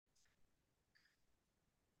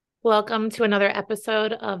Welcome to another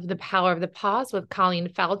episode of The Power of the Pause with Colleen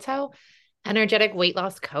Falto, energetic weight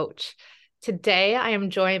loss coach. Today, I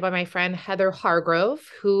am joined by my friend Heather Hargrove,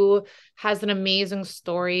 who has an amazing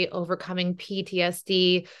story overcoming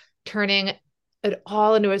PTSD, turning it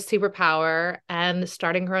all into a superpower and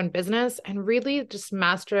starting her own business and really just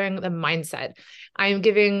mastering the mindset. I am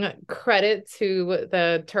giving credit to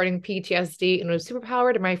the turning PTSD into a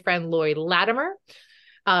superpower to my friend Lori Latimer.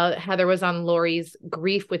 Heather was on Lori's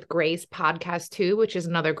Grief with Grace podcast too, which is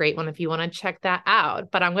another great one if you want to check that out.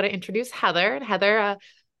 But I'm going to introduce Heather. Heather,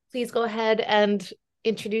 please go ahead and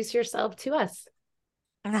introduce yourself to us.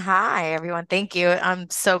 Hi, everyone. Thank you. I'm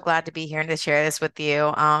so glad to be here and to share this with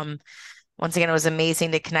you. Once again, it was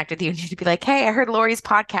amazing to connect with you and you to be like, hey, I heard Lori's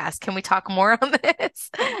podcast. Can we talk more on this?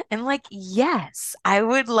 And like, yes, I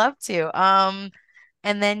would love to.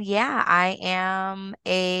 And then yeah, I am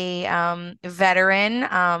a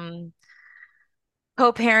veteran.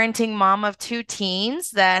 Co-parenting mom of two teens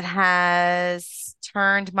that has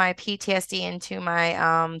turned my PTSD into my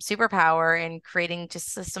superpower in creating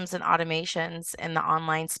just systems and automations in the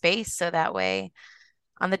online space. So that way,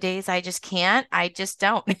 on the days I just can't, I just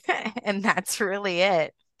don't. And that's really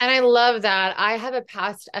it. And I love that. I have a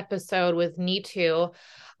past episode with Nitu,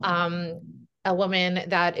 a woman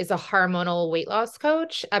that is a hormonal weight loss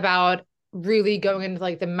coach about really going into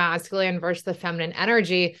like the masculine versus the feminine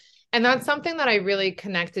energy. And that's something that I really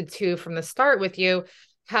connected to from the start with you,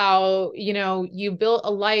 how, you built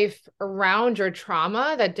a life around your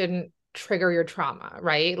trauma that didn't trigger your trauma,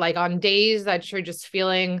 right? Like on days that you're just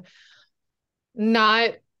feeling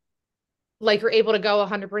not like you're able to go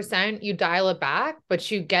 100%, you dial it back, but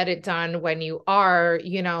you get it done when you are,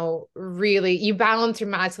 really, you balance your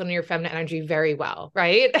masculine and your feminine energy very well,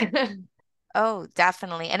 right? Oh,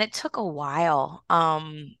 definitely. And it took a while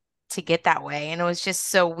to get that way. And it was just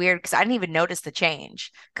so weird because I didn't even notice the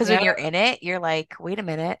change. Because when Yeah. you're in it, you're like, wait a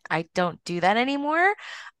minute, I don't do that anymore.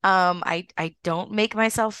 I don't make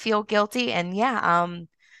myself feel guilty. And yeah,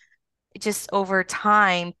 just over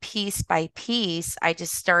time, piece by piece, I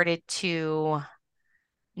just started to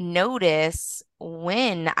notice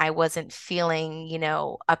when I wasn't feeling,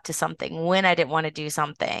 up to something, when I didn't want to do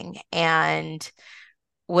something. And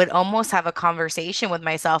would almost have a conversation with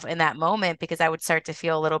myself in that moment because I would start to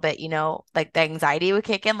feel a little bit, like the anxiety would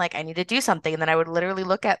kick in, like I need to do something. And then I would literally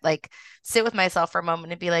sit with myself for a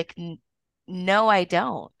moment and be like, no, I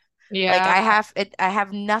don't. Like Yeah. I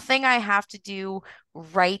have nothing I have to do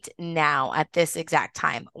right now at this exact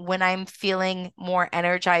time. When I'm feeling more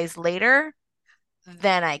energized later,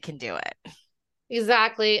 then I can do it.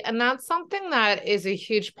 Exactly. And that's something that is a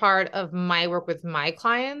huge part of my work with my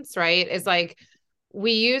clients, right? Is like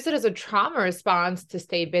we use it as a trauma response to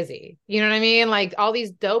stay busy. You know what I mean? Like all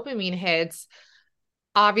these dopamine hits.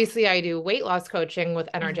 Obviously, I do weight loss coaching with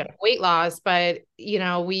Mhm. energetic weight loss, but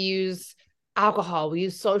we use alcohol, we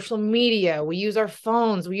use social media, we use our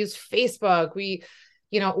phones, we use Facebook, we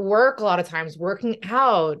work a lot of times, working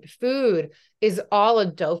out, food is all a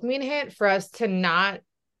dopamine hit for us to not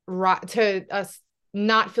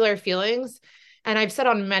feel our feelings. And I've said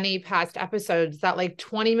on many past episodes that like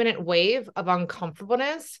 20-minute wave of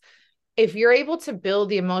uncomfortableness, if you're able to build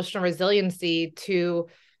the emotional resiliency to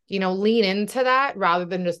lean into that rather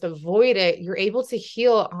than just avoid it, you're able to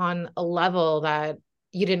heal on a level that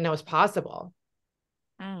you didn't know was possible.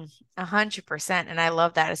 100%. And I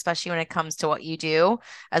love that, especially when it comes to what you do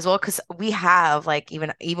as well, because we have like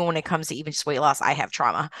even when it comes to even just weight loss, I have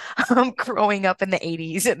trauma growing up in the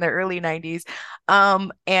 80s and the early 90s.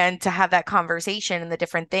 And to have that conversation and the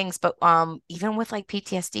different things, but even with like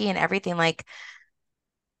PTSD and everything, like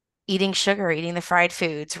eating sugar, eating the fried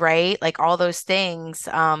foods, right? Like all those things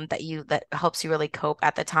that helps you really cope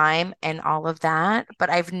at the time and all of that.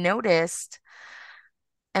 But I've noticed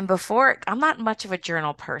and before, I'm not much of a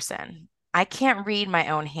journal person. I can't read my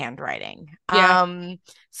own handwriting. Yeah.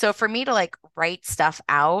 So for me to like write stuff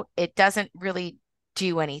out, it doesn't really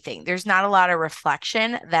do anything. There's not a lot of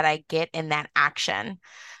reflection that I get in that action.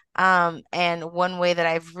 And one way that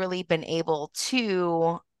I've really been able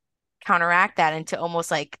to counteract that into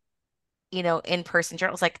almost like in-person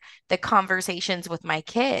journals, like the conversations with my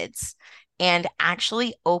kids and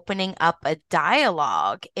actually opening up a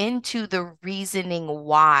dialogue into the reasoning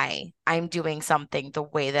why I'm doing something the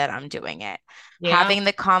way that I'm doing it. Yeah. Having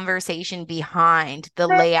the conversation behind the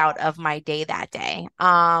layout of my day that day.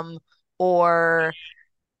 Or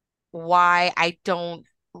why I don't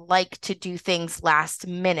like to do things last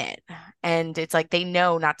minute. And it's like they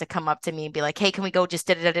know not to come up to me and be like, "Hey, can we go just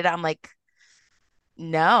da da da da?" I'm like,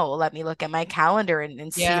 no, let me look at my calendar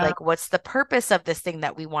and see Yeah. like what's the purpose of this thing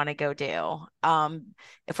that we want to go do.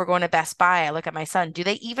 If we're going to Best Buy, I look at my son, do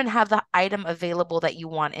they even have the item available that you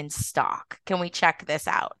want in stock? Can we check this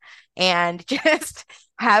out? And just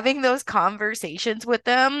having those conversations with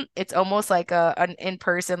them, it's almost like an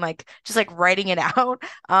in-person, like just like writing it out.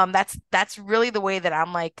 That's really the way that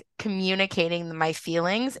I'm like communicating my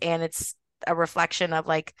feelings, and it's a reflection of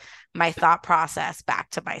like my thought process back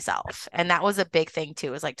to myself. And that was a big thing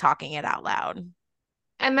too, is like talking it out loud.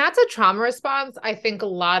 And that's a trauma response I think a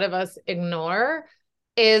lot of us ignore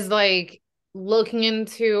is like looking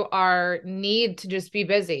into our need to just be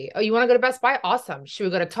busy. Oh, you want to go to Best Buy? Awesome. Should we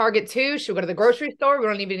go to Target too? Should we go to the grocery store? We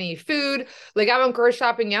don't even need food. Like I went grocery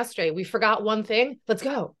shopping yesterday. We forgot one thing. Let's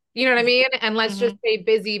go. You know what I mean? And let's just Hmm. stay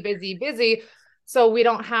busy, busy, busy. So we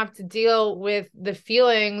don't have to deal with the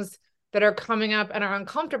feelings that are coming up and are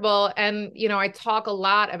uncomfortable. And, I talk a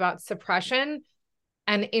lot about suppression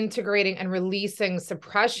and integrating and releasing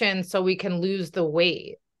suppression so we can lose the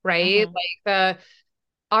weight, right? Hmm. Like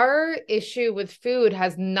our issue with food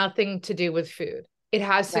has nothing to do with food. It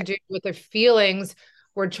has to Right. do with the feelings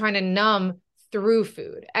we're trying to numb through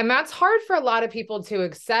food. And that's hard for a lot of people to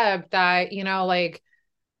accept that, like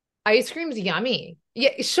ice cream's yummy.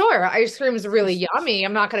 Yeah, sure, ice cream's really yummy.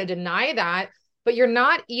 I'm not going to deny that, but you're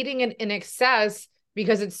not eating it in excess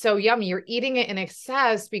because it's so yummy. You're eating it in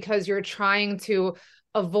excess because you're trying to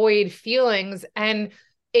avoid feelings. And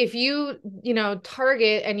if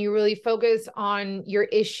target and you really focus on your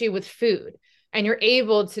issue with food and you're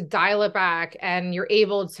able to dial it back and you're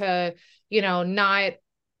able to, not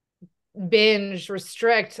binge,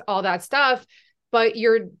 restrict, all that stuff, but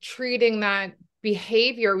you're treating that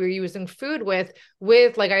behavior we're using food with,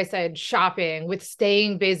 like I said, shopping, with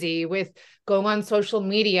staying busy, with going on social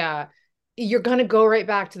media, you're going to go right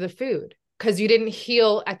back to the food because you didn't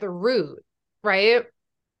heal at the root, right?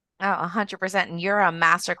 Oh, 100%. And your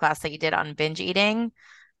masterclass that you did on binge eating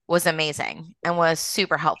was amazing and was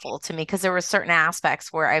super helpful to me because there were certain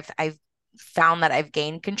aspects where I've found that I've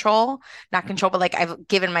gained control, not control, but like I've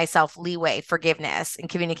given myself leeway, forgiveness, and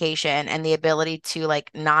communication and the ability to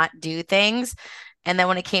like not do things. And then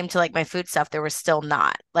when it came to like my food stuff, there was still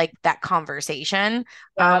not like that conversation.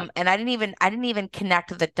 Yeah. And I didn't even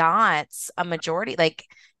connect the dots a majority, like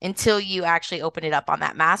until you actually opened it up on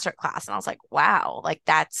that master class. And I was like, wow, like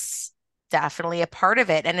that's definitely a part of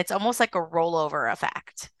it. And it's almost like a rollover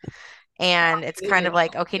effect. And it's kind of Absolutely.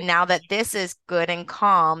 like, okay, now that this is good and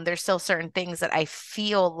calm, there's still certain things that I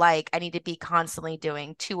feel like I need to be constantly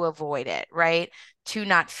doing to avoid it, right? To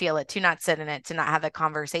not feel it, to not sit in it, to not have the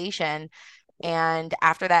conversation. And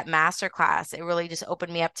after that master class, it really just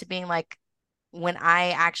opened me up to being like, when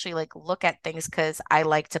I actually like look at things, because I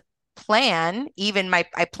like to plan, even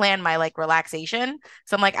I plan my like relaxation.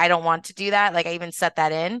 So I'm like, I don't want to do that. Like I even set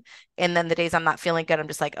that in. And then the days I'm not feeling good, I'm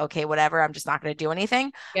just like, okay, whatever. I'm just not going to do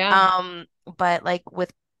anything. Yeah. Um, but like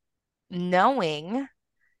with knowing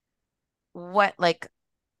what like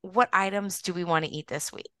what items do we want to eat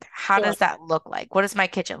this week? How Sure. does that look like? What is my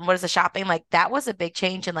kitchen? What is the shopping like? That was a big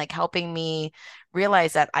change in like helping me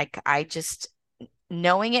realize that I just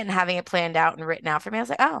knowing it and having it planned out and written out for me.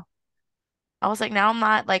 I was like, now I'm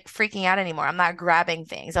not like freaking out anymore. I'm not grabbing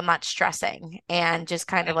things. I'm not stressing and just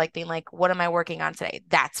kind of like being like, what am I working on today?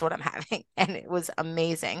 That's what I'm having. And it was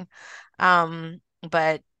amazing.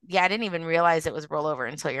 But yeah, I didn't even realize it was rollover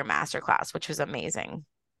until your master class, which was amazing.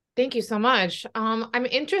 Thank you so much. I'm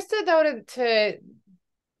interested though to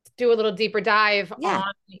do a little deeper dive Yeah.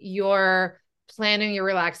 on your planning your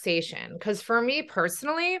relaxation. Because for me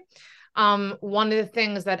personally, one of the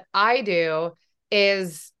things that I do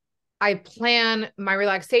is I plan my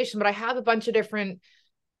relaxation, but I have a bunch of different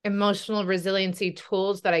emotional resiliency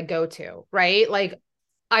tools that I go to, right? Like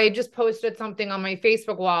I just posted something on my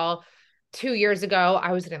Facebook wall 2 years ago.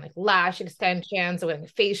 I was getting like lash extensions, I was getting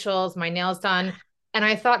facials, my nails done. And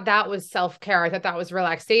I thought that was self-care. I thought that was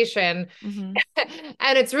relaxation. Hmm.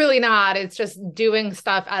 And it's really not. It's just doing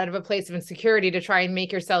stuff out of a place of insecurity to try and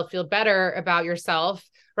make yourself feel better about yourself.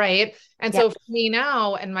 Right. And Yep. so for me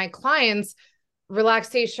now and my clients,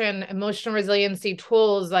 relaxation, emotional resiliency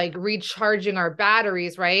tools like recharging our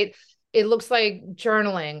batteries, right? It looks like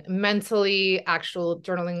journaling, mentally, actual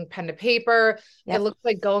journaling, pen to paper. It Yep. looks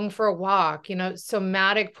like going for a walk,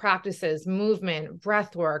 somatic practices, movement,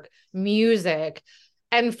 breath work, music.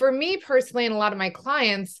 And for me personally, and a lot of my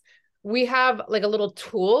clients, we have like a little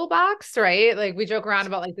toolbox, right? Like we joke around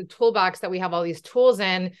about like the toolbox that we have all these tools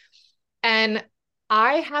in. And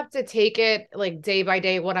I have to take it like day by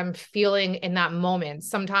day, what I'm feeling in that moment.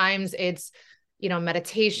 Sometimes it's,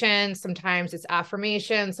 meditation, sometimes it's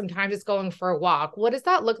affirmation, sometimes it's going for a walk. What does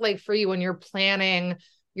that look like for you when you're planning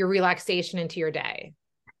your relaxation into your day?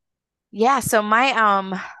 Yeah, so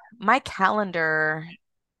my calendar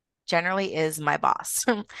generally is my boss.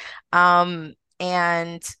 And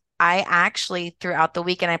I actually throughout the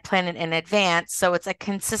weekend I plan it in advance so it's a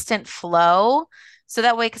consistent flow. So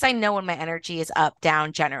that way, because I know when my energy is up,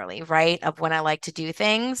 down generally, right? Of when I like to do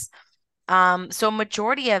things. So a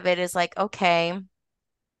majority of it is like, okay,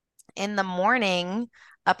 in the morning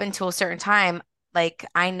up until a certain time, like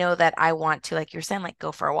I know that I want to, like you're saying, like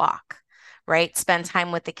go for a walk, right? Spend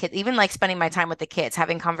time with the kids, even like spending my time with the kids,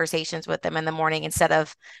 having conversations with them in the morning instead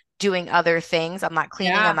of doing other things. I'm not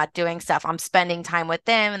cleaning, I'm Yeah. not doing stuff. I'm spending time with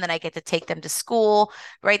them and then I get to take them to school,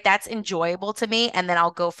 right? That's enjoyable to me. And then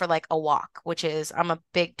I'll go for like a walk, which is I'm a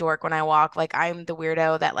big dork when I walk. Like I'm the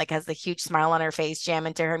weirdo that like has the huge smile on her face,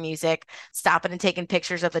 jamming to her music, stopping and taking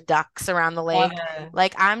pictures of the ducks around the Love lake. it.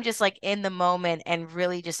 Like I'm just like in the moment and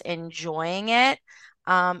really just enjoying it.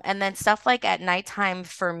 And then stuff like at nighttime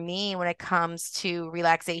for me when it comes to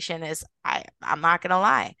relaxation is I'm not gonna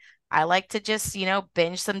lie. I like to just,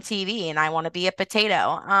 binge some TV and I want to be a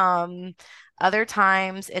potato. Other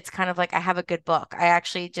times it's kind of like I have a good book. I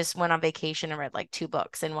actually just went on vacation and read like two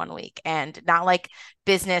books in one week and not like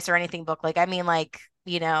business or anything book. Like I mean like,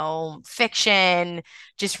 fiction,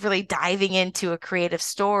 just really diving into a creative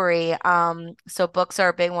story. So books are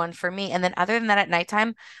a big one for me. And then other than that, at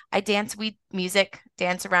nighttime, I dance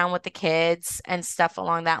around with the kids and stuff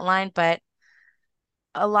along that line. But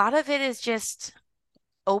a lot of it is just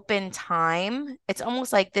open time. It's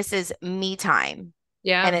almost like this is me time and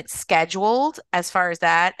Yeah. it's scheduled as far as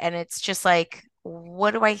that. And it's just like,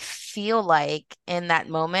 what do I feel like in that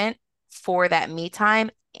moment for that me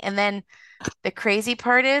time? And then the crazy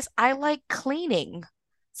part is I like cleaning.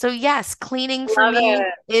 So yes, cleaning for Love me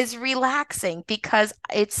it. is relaxing because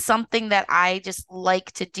it's something that I just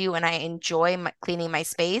like to do and I enjoy cleaning my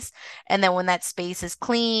space. And then when that space is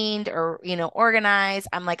cleaned or, organized,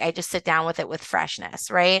 I'm like, I just sit down with it with freshness,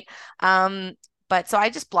 right? Um, but so I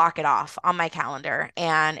just block it off on my calendar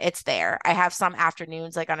and it's there. I have some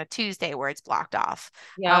afternoons like on a Tuesday where it's blocked off.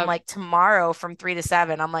 Yeah. Like tomorrow from 3 to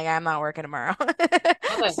 7, I'm like, I'm not working tomorrow. Love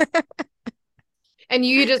it. And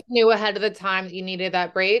you just knew ahead of the time that you needed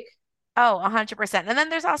that break? Oh, 100%. And then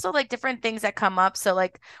there's also like different things that come up. So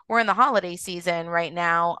like we're in the holiday season right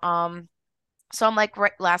now. So I'm like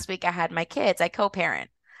right, last week I had my kids, I co-parent.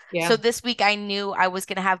 So Yeah. this week I knew I was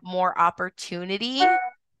going to have more opportunity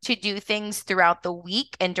to do things throughout the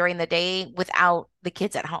week and during the day without the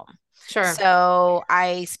kids at home. Sure. So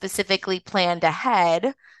I specifically planned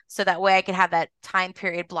ahead so that way I could have that time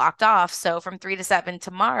period blocked off. So from 3 to 7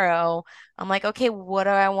 tomorrow, I'm like, okay, what do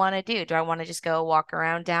I want to do? Do I want to just go walk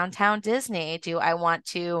around downtown Disney? I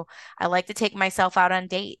like to take myself out on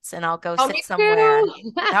dates and I'll go Oh, sit me somewhere.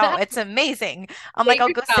 too. Oh, it's amazing. I'm like, Date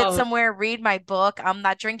I'll go sit yourself. somewhere, read my book. I'm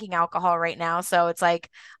not drinking alcohol right now. So it's like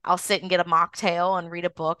I'll sit and get a mocktail and read a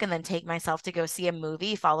book and then take myself to go see a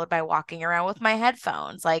movie, followed by walking around with my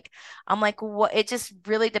headphones. Like, I'm like, what? It just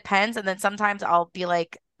really depends. And then sometimes I'll be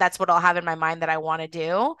like, that's what I'll have in my mind that I want to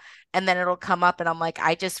do. And then it'll come up and I'm like,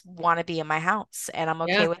 I just want to be in my house. And I'm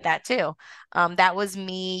okay Yeah. with that too. That was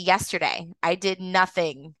me yesterday. I did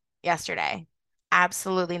nothing yesterday.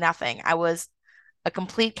 Absolutely nothing. I was a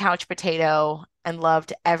complete couch potato and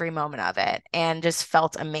loved every moment of it and just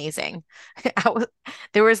felt amazing. I was,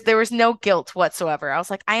 there was no guilt whatsoever. I was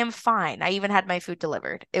like, I am fine. I even had my food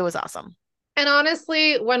delivered. It was awesome. And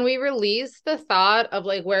honestly, when we release the thought of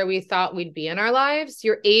like where we thought we'd be in our lives,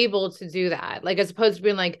 you're able to do that. Like, as opposed to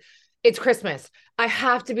being like, it's Christmas. I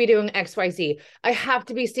have to be doing XYZ. I have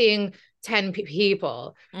to be seeing 10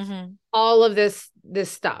 people. Hmm. All of this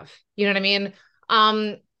stuff. You know what I mean?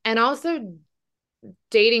 And also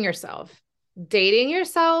dating yourself. Dating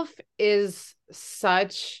yourself is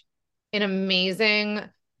such an amazing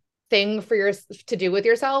thing for your to do with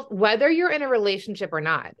yourself, whether you're in a relationship or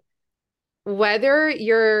not, whether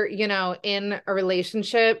you're, in a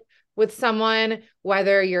relationship with someone,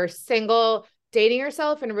 whether you're single, dating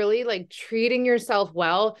yourself and really like treating yourself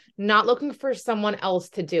well, not looking for someone else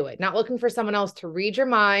to do it, not looking for someone else to read your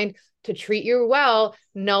mind, to treat you well,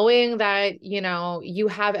 knowing that, you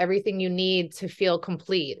have everything you need to feel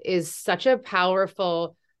complete is such a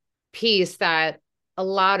powerful piece that a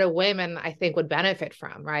lot of women, I think, would benefit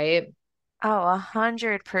from, right? Oh,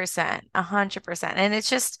 100%, 100%. And it's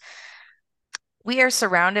just, we are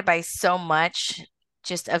surrounded by so much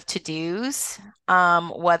just of to-dos,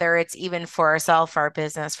 whether it's even for ourselves, for our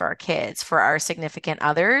business, for our kids, for our significant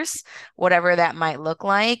others, whatever that might look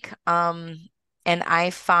like. And I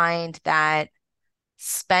find that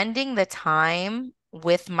spending the time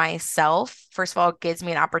with myself, first of all, gives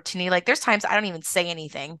me an opportunity. Like there's times I don't even say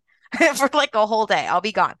anything for like a whole day. I'll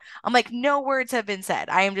be gone. I'm like, no words have been said.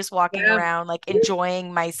 I am just walking Yeah. around like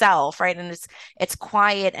enjoying myself, right? And it's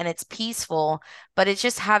quiet and it's peaceful, but it's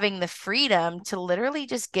just having the freedom to literally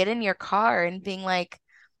just get in your car and being like,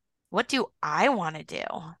 what do I want to do?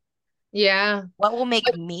 Yeah. What will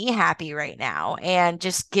make me happy right now? And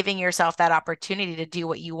just giving yourself that opportunity to do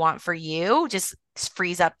what you want for you just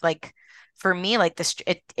frees up, like for me, like this,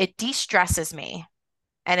 it de-stresses me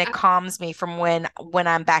and it calms me from when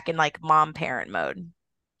I'm back in like mom parent mode.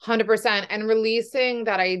 100%. And releasing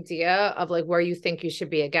that idea of like where you think you should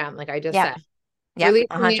be again, like I just Yep. said, Yep. releasing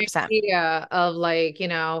the 100%. idea of like,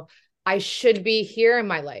 I should be here in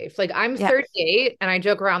my life. Like I'm Yep. 38 and I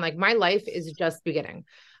joke around like my life is just beginning.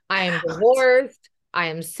 I am Oh, it's- divorced. I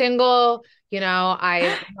am single. I'm on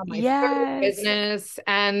my third Yes. business.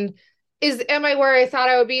 And am I where I thought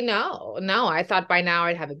I would be? No, no. I thought by now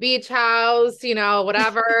I'd have a beach house,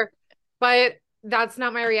 whatever. But that's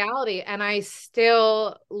not my reality. And I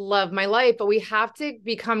still love my life, but we have to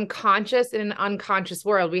become conscious in an unconscious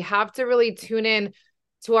world. We have to really tune in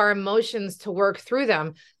to our emotions to work through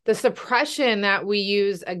them. The suppression that we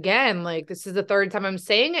use, again, like this is the third time I'm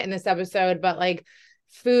saying it in this episode, but like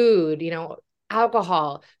food,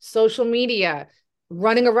 alcohol, social media,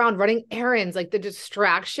 running around, running errands, like the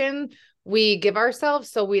distraction we give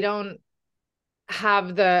ourselves so we don't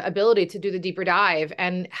have the ability to do the deeper dive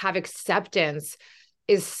and have acceptance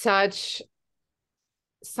is such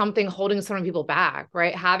something holding so many people back,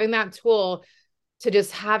 right? Having that tool to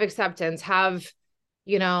just have acceptance,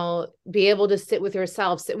 be able to sit with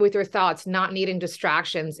yourself, sit with your thoughts, not needing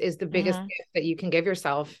distractions is the biggest Hmm. gift that you can give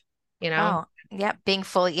yourself, you know? Oh, yep. Being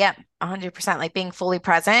fully, yep. 100%. Like being fully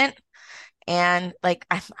present. And like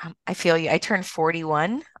I feel you. I turned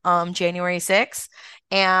 41 January 6th.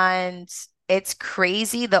 And it's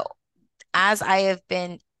crazy the as I have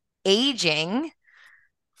been aging,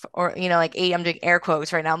 or like I'm doing air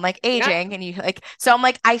quotes right now. I'm like Yeah. aging, and you like, so I'm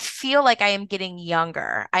like, I feel like I am getting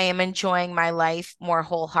younger. I am enjoying my life more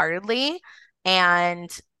wholeheartedly, and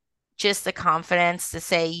just the confidence to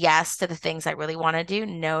say yes to the things I really want to do,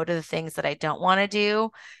 no to the things that I don't want to do,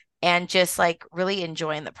 and just like really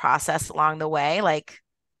enjoying the process along the way. Like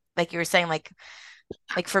you were saying, like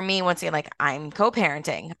for me, once again, like I'm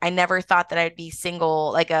co-parenting. I never thought that I'd be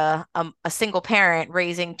single, like a single parent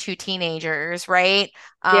raising two teenagers, right?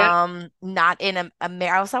 Yeah. Not in I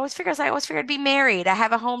always figured I'd be married. I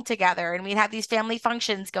have a home together, and we'd have these family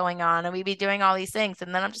functions going on, and we'd be doing all these things.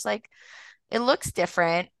 And then I'm just like, it looks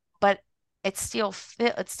different, but it still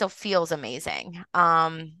feels amazing.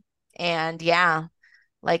 And yeah,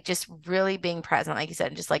 like just really being present, like you said,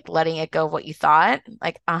 and just like letting it go of what you thought.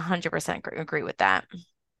 Like 100% agree with that.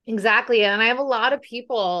 Exactly. And I have a lot of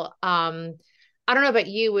people, I don't know about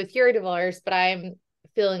you with your divorce, but I'm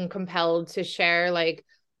feeling compelled to share like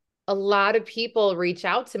a lot of people reach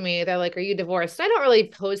out to me. They're like, "Are you divorced?" I don't really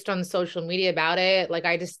post on social media about it. Like,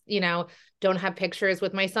 I just, don't have pictures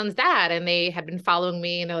with my son's dad. And they have been following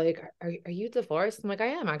me and they're like, are you divorced? I'm like, I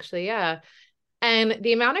am actually. Yeah. And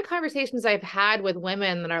the amount of conversations I've had with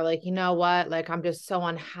women that are like, you know what? Like, I'm just so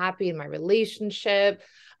unhappy in my relationship.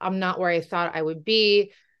 I'm not where I thought I would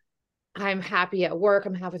be. I'm happy at work.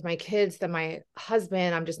 I'm happy with my kids, then my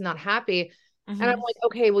husband, I'm just not happy. And I'm Hmm. like,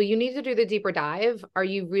 okay, well, you need to do the deeper dive. Are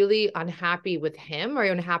you really unhappy with him? Or are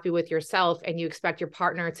you unhappy with yourself and you expect your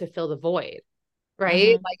partner to fill the void?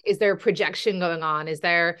 Right? Hmm. Like, is there a projection going on? Is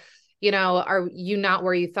there, are you not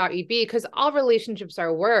where you thought you'd be? Because all relationships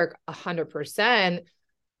are work 100%,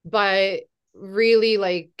 but really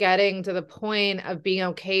like getting to the point of being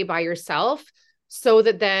okay by yourself so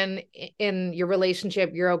that then in your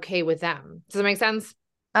relationship, you're okay with them. Does that make sense?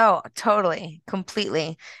 Oh, totally,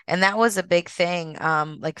 completely. And that was a big thing.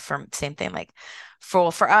 Like from same thing, like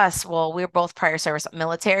for us, well, we were both prior service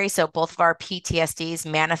military, so both of our PTSDs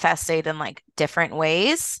manifested in like different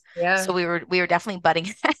ways. Yeah. So we were definitely butting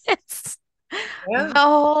heads the Yeah.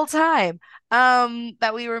 whole time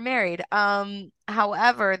that we were married.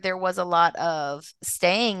 However, there was a lot of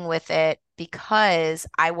staying with it because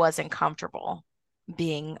I wasn't comfortable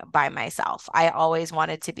being by myself. I always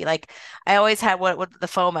wanted to be like, I always had what the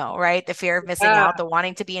FOMO, right? The fear of missing Yeah. out, the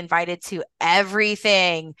wanting to be invited to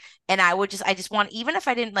everything. And I just want, even if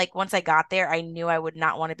I didn't like, once I got there, I knew I would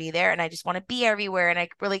not want to be there. And I just want to be everywhere. And I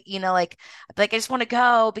really, like I just want to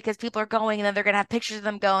go because people are going and then they're going to have pictures of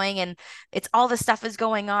them going. And it's all this stuff is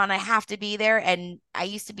going on. I have to be there. And I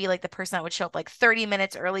used to be like the person that would show up like 30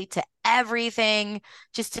 minutes early to everything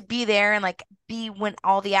just to be there and like be when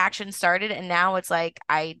all the action started. And now it's like,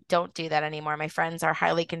 I don't do that anymore. My friends are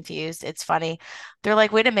highly confused. It's funny. They're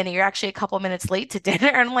like, wait a minute, you're actually a couple minutes late to dinner.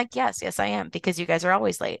 And I'm like, yes, I am, because you guys are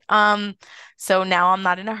always late. So now I'm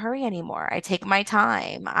not in a hurry anymore. I take my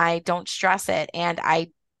time. I don't stress it. And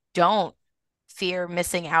I don't fear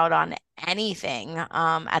missing out on anything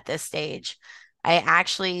at this stage. I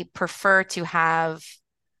actually prefer to have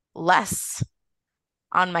less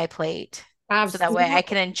on my plate so that way I Absolutely.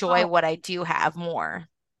 can enjoy what I do have more.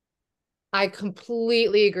 I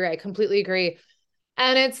completely agree. I completely agree.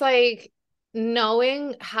 And it's like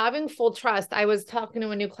knowing, having full trust. I was talking to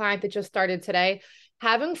a new client that just started today,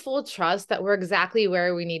 having full trust that we're exactly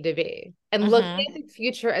where we need to be and looking Hmm. at the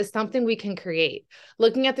future as something we can create,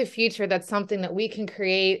 looking at the future, that's something that we can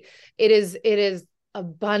create. It is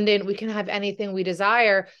abundant. We can have anything we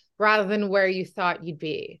desire rather than where you thought you'd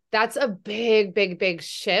be. That's a big, big, big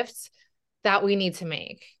shift that we need to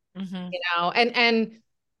make, Hmm. and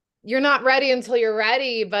you're not ready until you're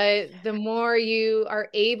ready, but the more you are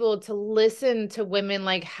able to listen to women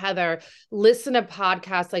like Heather, listen to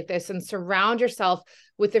podcasts like this, and surround yourself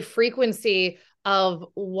with the frequency of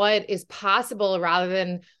what is possible rather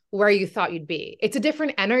than where you thought you'd be. It's a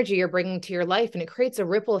different energy you're bringing to your life, and it creates a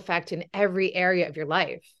ripple effect in every area of your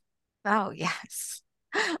life. Oh, yes.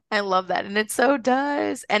 I love that. And it so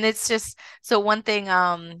does. And it's just so one thing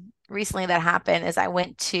recently that happened is I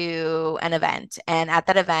went to an event, and at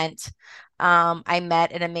that event I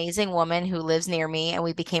met an amazing woman who lives near me, and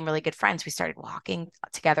we became really good friends. We started walking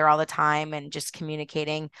together all the time and just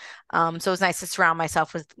communicating. So it was nice to surround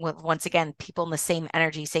myself with once again people in the same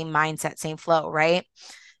energy, same mindset, same flow, right?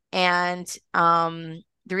 And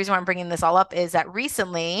the reason why I'm bringing this all up is that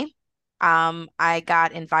recently, I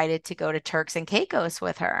got invited to go to Turks and Caicos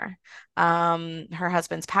with her. Her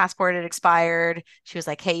husband's passport had expired. She was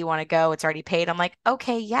like, "Hey, you want to go? It's already paid." I'm like,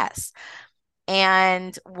 "Okay, yes."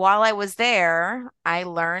 And while I was there, I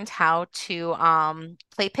learned how to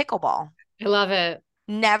play pickleball. I love it.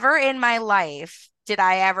 Never in my life did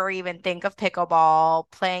I ever even think of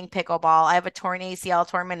pickleball, playing pickleball. I have a torn ACL,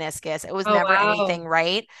 torn meniscus. It was Oh, never wow. anything,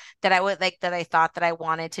 right, that I would like that I thought that I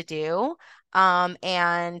wanted to do.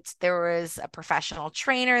 And there was a professional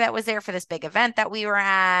trainer that was there for this big event that we were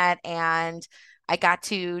at, and I got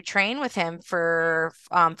to train with him for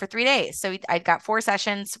 3 days. So I got 4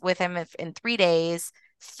 sessions with him in 3 days.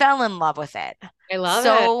 Fell in love with it I love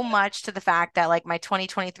it. so much, to the fact that like my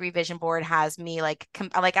 2023 vision board has me like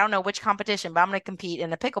like I don't know which competition, but I'm going to compete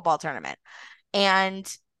in a pickleball tournament. And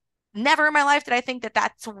never in my life did I think that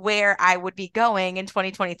that's where I would be going in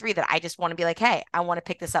 2023, that I just want to be like, hey, I want to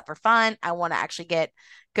pick this up for fun. I want to actually get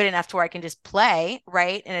good enough to where I can just play,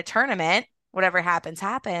 right, in a tournament. Whatever happens,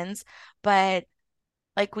 happens. But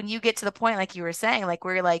like when you get to the point, like you were saying, like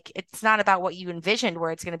where like it's not about what you envisioned,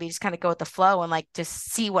 where it's going to be just kind of go with the flow and like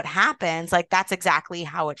just see what happens. Like that's exactly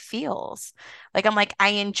how it feels. Like I'm like, I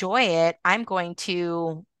enjoy it. I'm going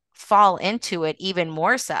to fall into it even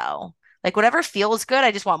more so. Like whatever feels good,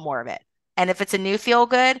 I just want more of it. And if it's a new feel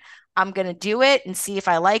good, I'm going to do it and see if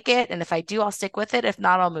I like it. And if I do, I'll stick with it. If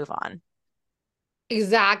not, I'll move on.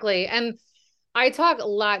 Exactly. And I talk a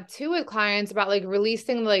lot too with clients about like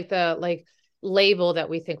releasing like the like label that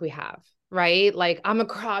we think we have, right? Like I'm a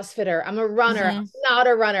CrossFitter, I'm a runner, Hmm. I'm not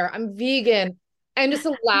a runner, I'm vegan. And just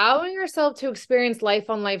allowing yourself to experience life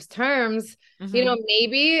on life's terms. Hmm.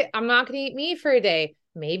 Maybe I'm not gonna eat meat for a day.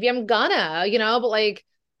 Maybe I'm gonna, but like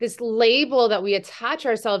this label that we attach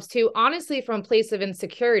ourselves to, honestly, from a place of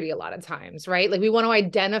insecurity a lot of times, right? Like we want to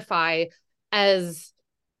identify as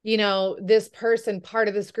this person, part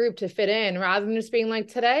of this group to fit in rather than just being like,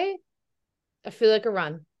 today, I feel like a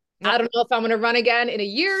run. I Yep. don't know if I'm going to run again in a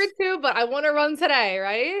year or two, but I want to run today,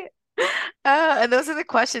 right? And those are the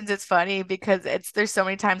questions. It's funny because there's so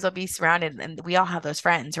many times I'll be surrounded, and we all have those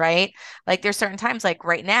friends, right? Like there's certain times, like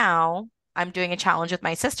right now, I'm doing a challenge with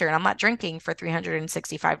my sister, and I'm not drinking for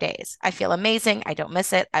 365 days. I feel amazing. I don't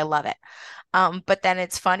miss it. I love it. But then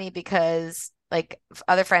it's funny because like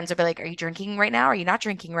other friends will be like, "Are you drinking right now? Are you not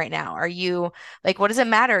drinking right now? Are you like, what does it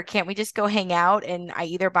matter? Can't we just go hang out and I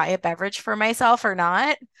either buy a beverage for myself or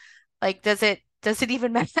not? Like, does it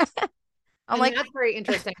even matter?" I'm And like, that's very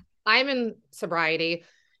interesting. I'm in sobriety,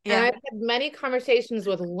 and yeah. I've had many conversations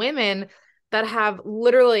with women that have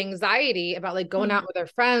literal anxiety about like going out with their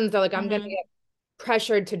friends. They're like, I'm going to Mm-hmm. get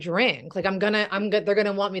pressured to drink. Like I'm good. They're going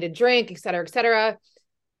to want me to drink, et cetera, et cetera.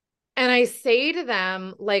 And I say to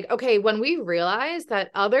them, like, okay, when we realize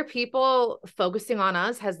that other people focusing on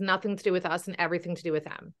us has nothing to do with us and everything to do with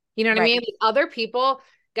them. You know what I Right. mean? Like other people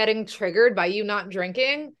getting triggered by you not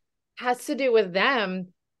drinking has to do with them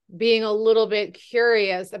being a little bit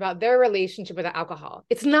curious about their relationship with alcohol.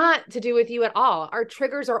 It's not to do with you at all. Our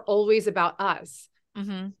triggers are always about us.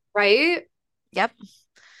 Mm-hmm. right? Yep.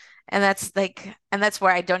 And that's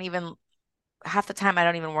where I don't even half the time I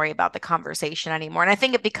don't even worry about the conversation anymore. And I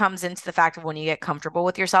think it becomes into the fact of when you get comfortable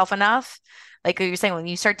with yourself enough, like you're saying, when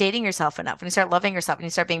you start dating yourself enough, when you start loving yourself, and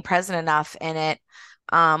you start being present enough in it,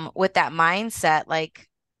 with that mindset, like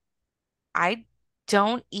I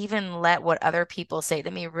don't even let what other people say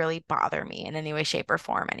to me really bother me in any way, shape, or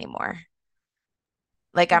form anymore.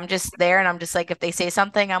 Like I'm just there and I'm just like, if they say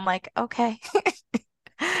something, I'm like, okay.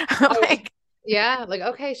 I'm Oh, like, yeah, like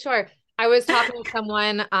okay, sure. I was talking to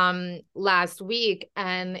someone last week,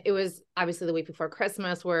 and it was obviously the week before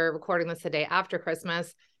Christmas. We're recording this the day after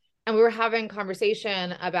Christmas, and we were having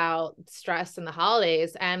conversation about stress in the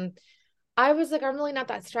holidays, and I was like, I'm really not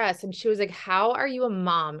that stressed. And she was like, how are you a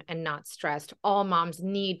mom and not stressed? All moms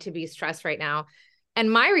need to be stressed right now.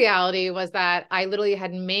 And my reality was that I literally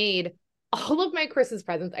had made all of my Christmas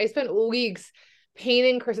presents. I spent weeks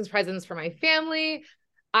painting Christmas presents for my family.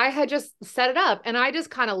 I had just set it up, and I just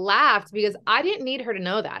kind of laughed because I didn't need her to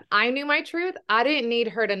know that. I knew my truth. I didn't need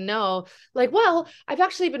her to know, like, well, I've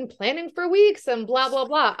actually been planning for weeks and blah, blah,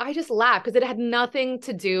 blah. I just laughed because it had nothing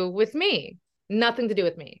to do with me. Nothing to do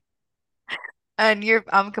with me. and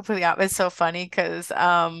I'm completely out. It's so funny because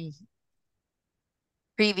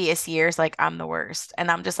previous years, like I'm the worst.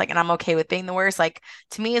 And I'm just like, and I'm okay with being the worst. Like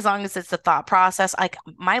to me, as long as it's the thought process, like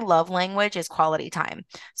my love language is quality time.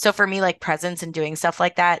 So for me, like presence and doing stuff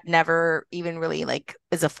like that never even really like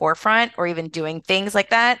is a forefront or even doing things like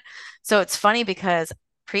that. So it's funny because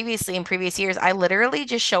previously in previous years, I literally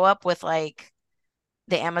just show up with like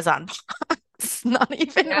the Amazon box, not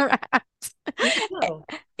even Yeah, wrapped. me too.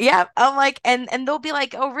 Yeah, I'm like, and they'll be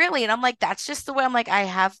like, "Oh, really?" And I'm like, "That's just the way." I'm like, I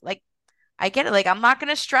have like I get it. Like, I'm not going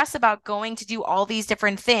to stress about going to do all these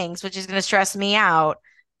different things, which is going to stress me out.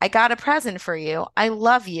 I got a present for you. I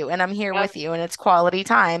love you and I'm here Yep. with you and it's quality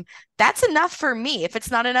time. That's enough for me. If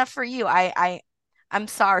it's not enough for you, I'm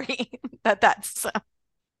sorry that that's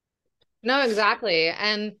No, exactly.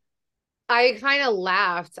 And I kind of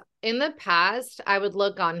laughed. In the past, I would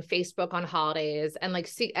look on Facebook on holidays and like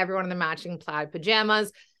see everyone in the matching plaid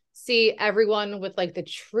pajamas, see everyone with like the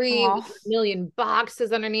tree with oh, a million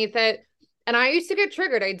boxes underneath it. And I used to get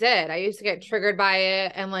triggered. I did. I used to get triggered by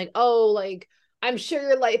it and like, oh, like I'm sure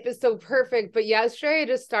your life is so perfect. But yesterday I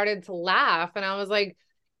just started to laugh and I was like,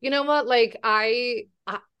 you know what? Like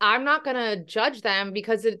I'm not gonna judge them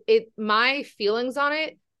because it my feelings on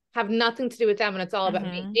it have nothing to do with them and it's all about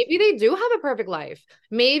me. hmm Maybe they do have a perfect life.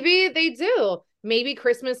 Maybe they do. Maybe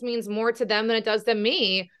Christmas means more to them than it does to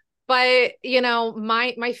me. But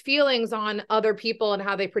my feelings on other people and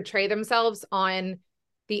how they portray themselves on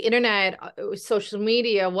the internet, social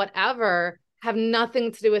media, whatever, have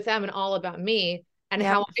nothing to do with them and all about me and Yep.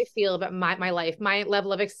 how I feel about my life, my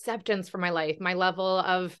level of acceptance for my life, my level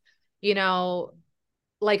of, you know,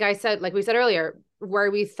 like I said, like we said earlier,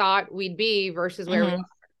 where we thought we'd be versus where we hmm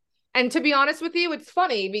are. And to be honest with you, it's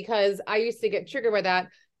funny because I used to get triggered by that.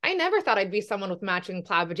 I never thought I'd be someone with matching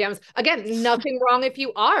plaid pajamas. Again, nothing wrong if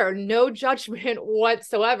you are, no judgment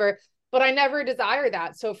whatsoever. But I never desire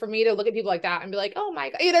that. So for me to look at people like that and be like, oh my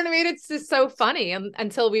God, you know what I mean? It's just so funny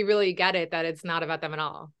until we really get it that it's not about them at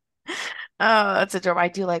all. Oh, that's adorable. I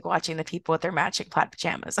do like watching the people with their matching plaid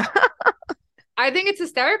pajamas. I think it's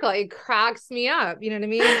hysterical. It cracks me up. You know what I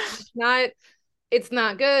mean? It's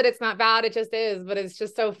not good. It's not bad. It just is. But it's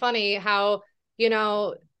just so funny how, you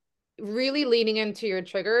know, really leaning into your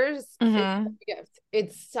triggers is hmm a gift.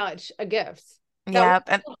 It's such a gift that we Yep.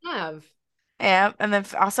 And don't have. yeah, and then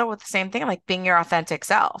also with the same thing, like being your authentic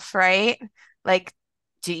self, right? Like,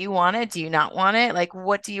 do you want it? Do you not want it? Like,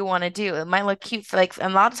 what do you want to do? It might look cute for like,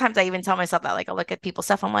 and a lot of times I even tell myself that, like, I look at people's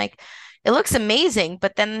stuff, I'm like, it looks amazing,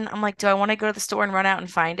 but then I'm like, do I want to go to the store and run out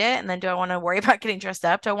and find it? And then do I want to worry about getting dressed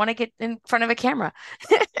up? Do I want to get in front of a camera?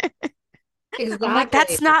 I'm like, Exactly.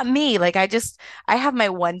 that's not me. Like, I have my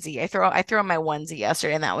onesie. I threw on my onesie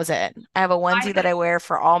yesterday, and that was it. I have a onesie that I I wear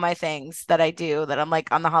for all my things that I do that I'm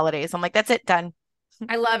like on the holidays. I'm like, that's it, done.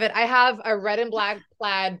 I love it. I have a red and black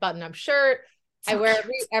plaid button-up shirt. I So wear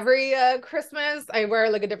cute. every Christmas. I wear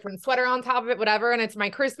like a different sweater on top of it, whatever, and it's my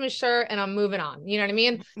Christmas shirt, and I'm moving on. You know what I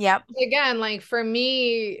mean? Yep. Again, like for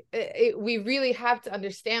me, we really have to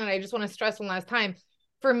understand, and I just want to stress one last time.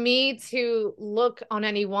 For me to look on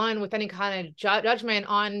anyone with any kind of judgment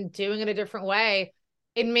on doing it a different way,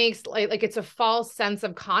 it makes like it's a false sense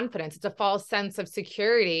of confidence. It's a false sense of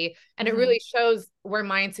security, and it hmm really shows where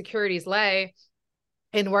my insecurities lay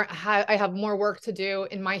and where I have more work to do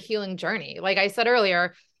in my healing journey. Like I said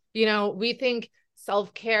earlier, we think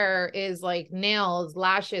self-care is like nails,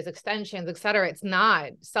 lashes, extensions, etc. It's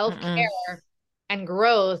not. Mm-mm. Self-care and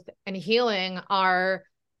growth and healing are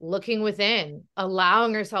looking within,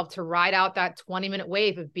 allowing yourself to ride out that 20-minute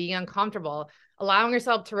wave of being uncomfortable, allowing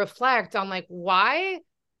yourself to reflect on like, why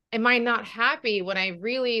am I not happy when I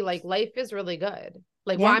really like life is really good?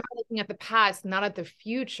 Like, why Yeah. am I looking at the past, not at the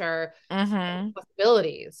future Mm-hmm.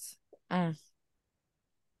 possibilities? Mm.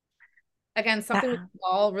 Again, something we That, can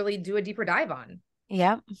all really do a deeper dive on.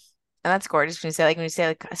 yeah. And that's gorgeous when you say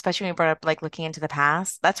like, especially when you brought up like looking into the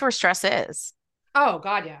past, that's where stress is. Oh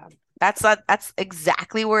God, yeah. That's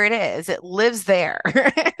exactly where it is. It lives there.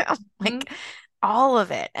 Mhm. Like all of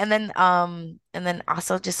it. And then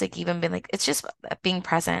also just like even being like it's just being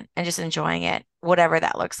present and just enjoying it, whatever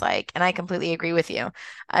that looks like. And I completely agree with you.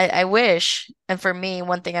 I wish, and for me,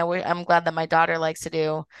 one thing I'm glad that my daughter likes to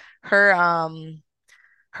do, her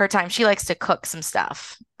her time. She likes to cook some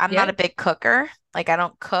stuff. I'm not Yeah, a big cooker. Like I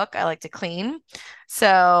don't cook. I like to clean.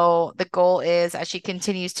 So the goal is as she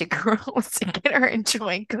continues to grow to get her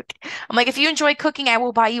enjoying cooking. I'm like, if you enjoy cooking, I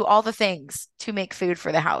will buy you all the things to make food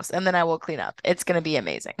for the house and then I will clean up. It's gonna be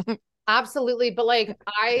amazing. absolutely. But like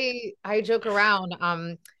I joke around.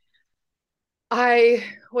 I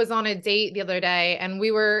was on a date the other day and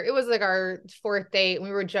it was like our fourth date and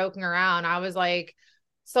we were joking around. I was like,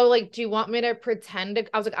 so like, do you want me to pretend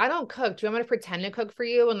to, I was like, I don't cook. Do you want me to pretend to cook for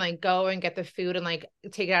you and like go and get the food and like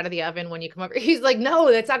take it out of the oven when you come over? He's like, no,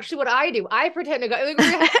 that's actually what I do. I pretend to go. Like, we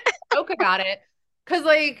were having a joke about it. Cause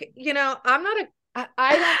like, I'm not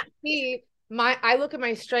I don't see I look at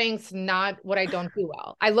my strengths, not what I don't do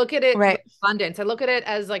well. I look at it with Right. abundance. I look at it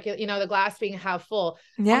as like, the glass being half full.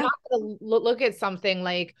 I'm Yeah. not going to look at something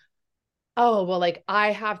like, oh, well, like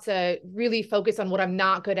I have to really focus on what I'm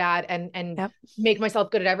not good at and Yep. make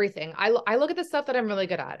myself good at everything. I look at the stuff that I'm really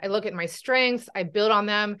good at. I look at my strengths, I build on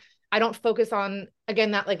them. I don't focus on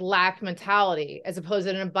again that like lack mentality as opposed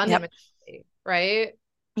to an abundant Yep. mentality, right?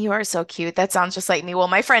 You are so cute. That sounds just like me. Well,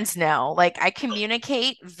 my friends know. Like I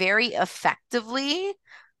communicate very effectively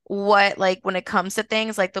what like when it comes to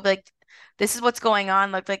things, like they'll be like, this is what's going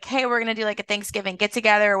on. Like, hey, we're gonna do like a Thanksgiving get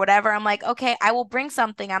together or whatever. I'm like, okay, I will bring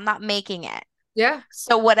something. I'm not making it. Yeah.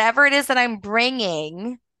 So whatever it is that I'm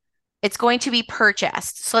bringing, it's going to be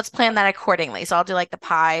purchased. So let's plan that accordingly. So I'll do like the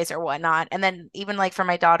pies or whatnot. And then even like for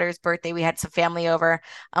my daughter's birthday, we had some family over.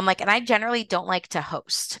 I'm like, and I generally don't like to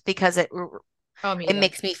host because Oh, me it either.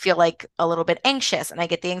 makes me feel like a little bit anxious and I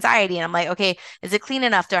get the anxiety and I'm like, okay, is it clean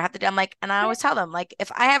enough? Do I have to do? I'm like, and I always tell them, like,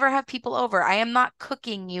 if I ever have people over, I am not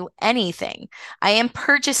cooking you anything. I am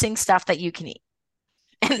purchasing stuff that you can eat.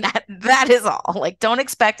 And that is all. Like, don't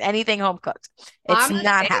expect anything home cooked. It's I'm the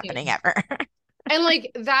not happening same. ever. And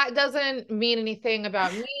like that doesn't mean anything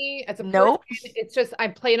about me as a person. Nope. It's just I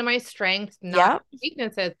play to my strengths, not Yep.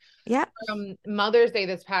 weaknesses. Yep. Mother's Day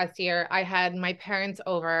this past year, I had my parents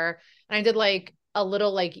over and I did like a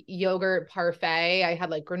little like yogurt parfait. I had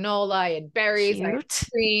like granola, I had berries, I had Cute.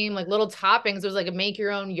 cream, like little toppings. It was like a make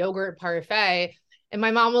your own yogurt parfait. And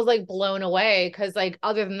my mom was like blown away because like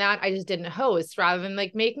other than that, I just didn't host rather than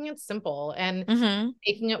like making it simple and Mm-hmm.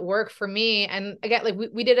 making it work for me. And again, like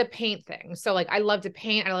we did a paint thing. So like I love to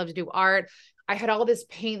paint, I love to do art. I had all this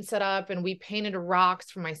paint set up and we painted rocks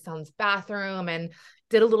for my son's bathroom and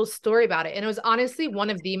did a little story about it. And it was honestly one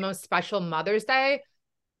of the most special Mother's Day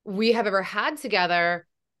we have ever had together.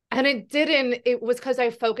 And it was because I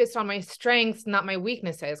focused on my strengths, not my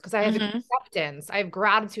weaknesses, because I have Mm-hmm. acceptance, I have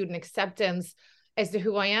gratitude and acceptance as to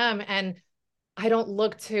who I am. And I don't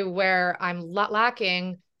look to where I'm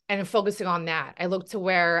lacking and focusing on that. I look to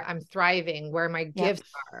where I'm thriving, where my Yep. gifts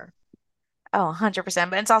are. Oh, 100%.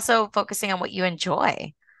 But it's also focusing on what you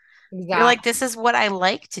enjoy. You're like, Exactly. this is what I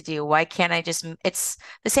like to do. Why can't I just, it's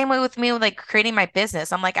the same way with me with like creating my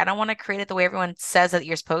business. I'm like, I don't want to create it the way everyone says that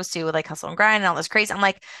you're supposed to with like hustle and grind and all this crazy. I'm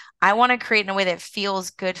like, I want to create in a way that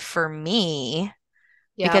feels good for me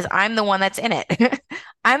Yeah. because I'm the one that's in it.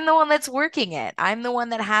 I'm the one that's working it. I'm the one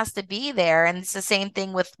that has to be there. And it's the same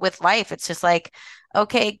thing with life. It's just like,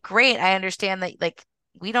 okay, great. I understand that like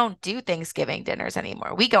we don't do Thanksgiving dinners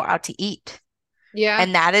anymore. We go out to eat. Yeah.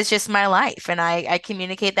 And that is just my life. And I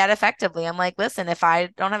communicate that effectively. I'm like, listen, if I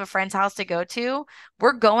don't have a friend's house to go to,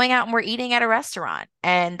 we're going out and we're eating at a restaurant.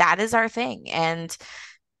 And that is our thing. And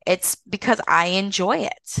it's because I enjoy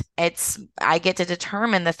it. I get to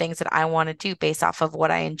determine the things that I want to do based off of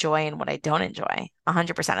what I enjoy and what I don't enjoy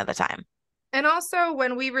 100% of the time. And also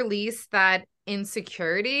when we release that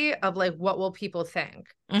insecurity of like, what will people think?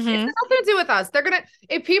 It's Hmm. nothing to do with us.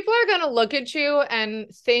 If people are gonna look at you and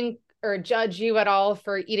think or judge you at all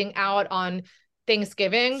for eating out on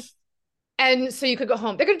Thanksgiving, and so you could go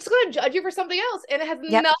home, they're just gonna judge you for something else. And it has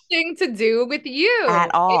Yep. nothing to do with At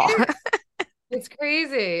you. all. It's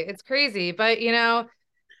crazy. It's crazy. But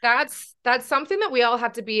that's something that we all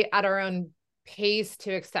have to be at our own pace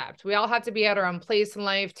to accept. We all have to be at our own place in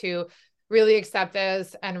life to really accept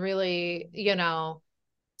this and really,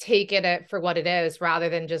 take it for what it is rather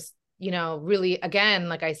than just, really, again,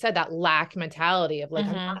 like I said, that lack mentality of like,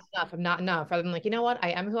 I'm Mm-hmm. not enough, I'm not enough, rather than like, you know what,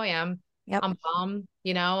 I am who I am. Yep. I'm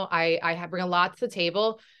bring a lot to the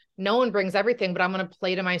table. No one brings everything, but I'm going to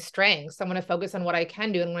play to my strengths. I'm going to focus on what I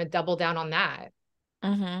can do and I'm going to double down on that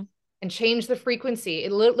Mm-hmm. and change the frequency.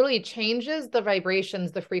 It literally changes the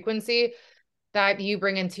vibrations, the frequency that you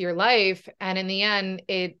bring into your life. And in the end,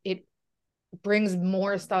 it brings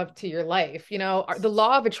more stuff to your life. The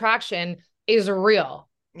law of attraction is real.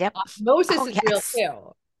 Yep. Osmosis Oh, is real yes.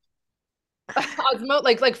 too.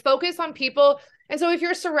 Like focus on people. And so if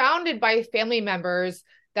you're surrounded by family members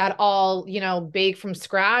that all, bake from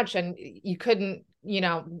scratch and you couldn't,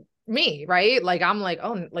 me, right? Like I'm like,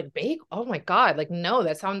 oh, like bake? Oh my God. Like, no,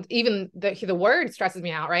 that sounds even the word stresses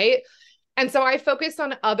me out, right? And so I focus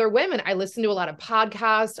on other women. I listen to a lot of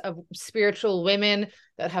podcasts of spiritual women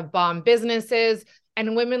that have bomb businesses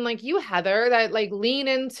and women like you, Heather, that like lean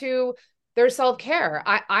into their self-care.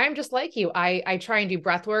 I'm just like you. I try and do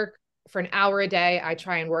breath work for an hour a day. I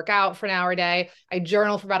try and work out for an hour a day. I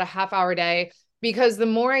journal for about a half hour a day because the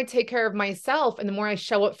more I take care of myself and the more I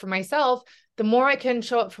show up for myself, the more I can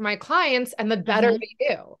show up for my clients and the better Mm-hmm.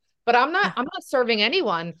 they do. But I'm not serving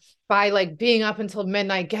anyone by like being up until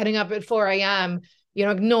midnight, getting up at 4 a.m.,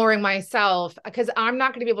 ignoring myself because I'm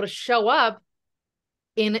not going to be able to show up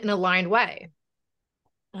in an aligned way.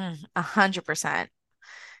 100%.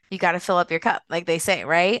 You got to fill up your cup, like they say,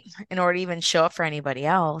 right? In order to even show up for anybody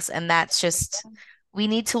else. And that's just, we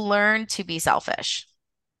need to learn to be selfish.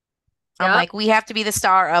 I'm Yep, like, we have to be the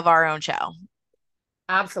star of our own show. Uh,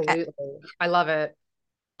 absolutely. I love it.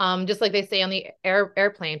 Just like they say on the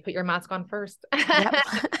airplane, put your mask on first. Yep.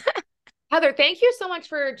 Heather, thank you so much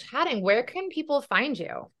for chatting. Where can people find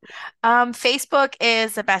you? Facebook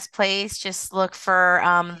is the best place. Just look for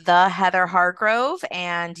the Heather Hargrove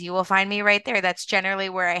and you will find me right there. That's generally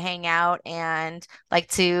where I hang out and like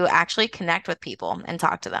to actually connect with people and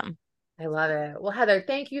talk to them. I love it. Well, Heather,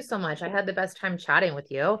 thank you so much. I had the best time chatting with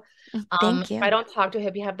you. Thank If I you. don't talk to you,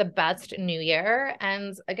 hope you have the best new year.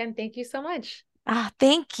 And again, thank you so much. Ah,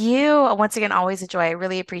 thank you. Once again, always a joy. I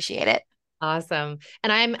really appreciate it. Awesome.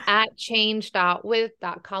 And I'm at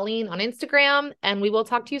change.with.colleen on Instagram, and we will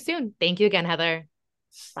talk to you soon. Thank you again, Heather.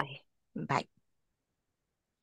 Bye. Bye.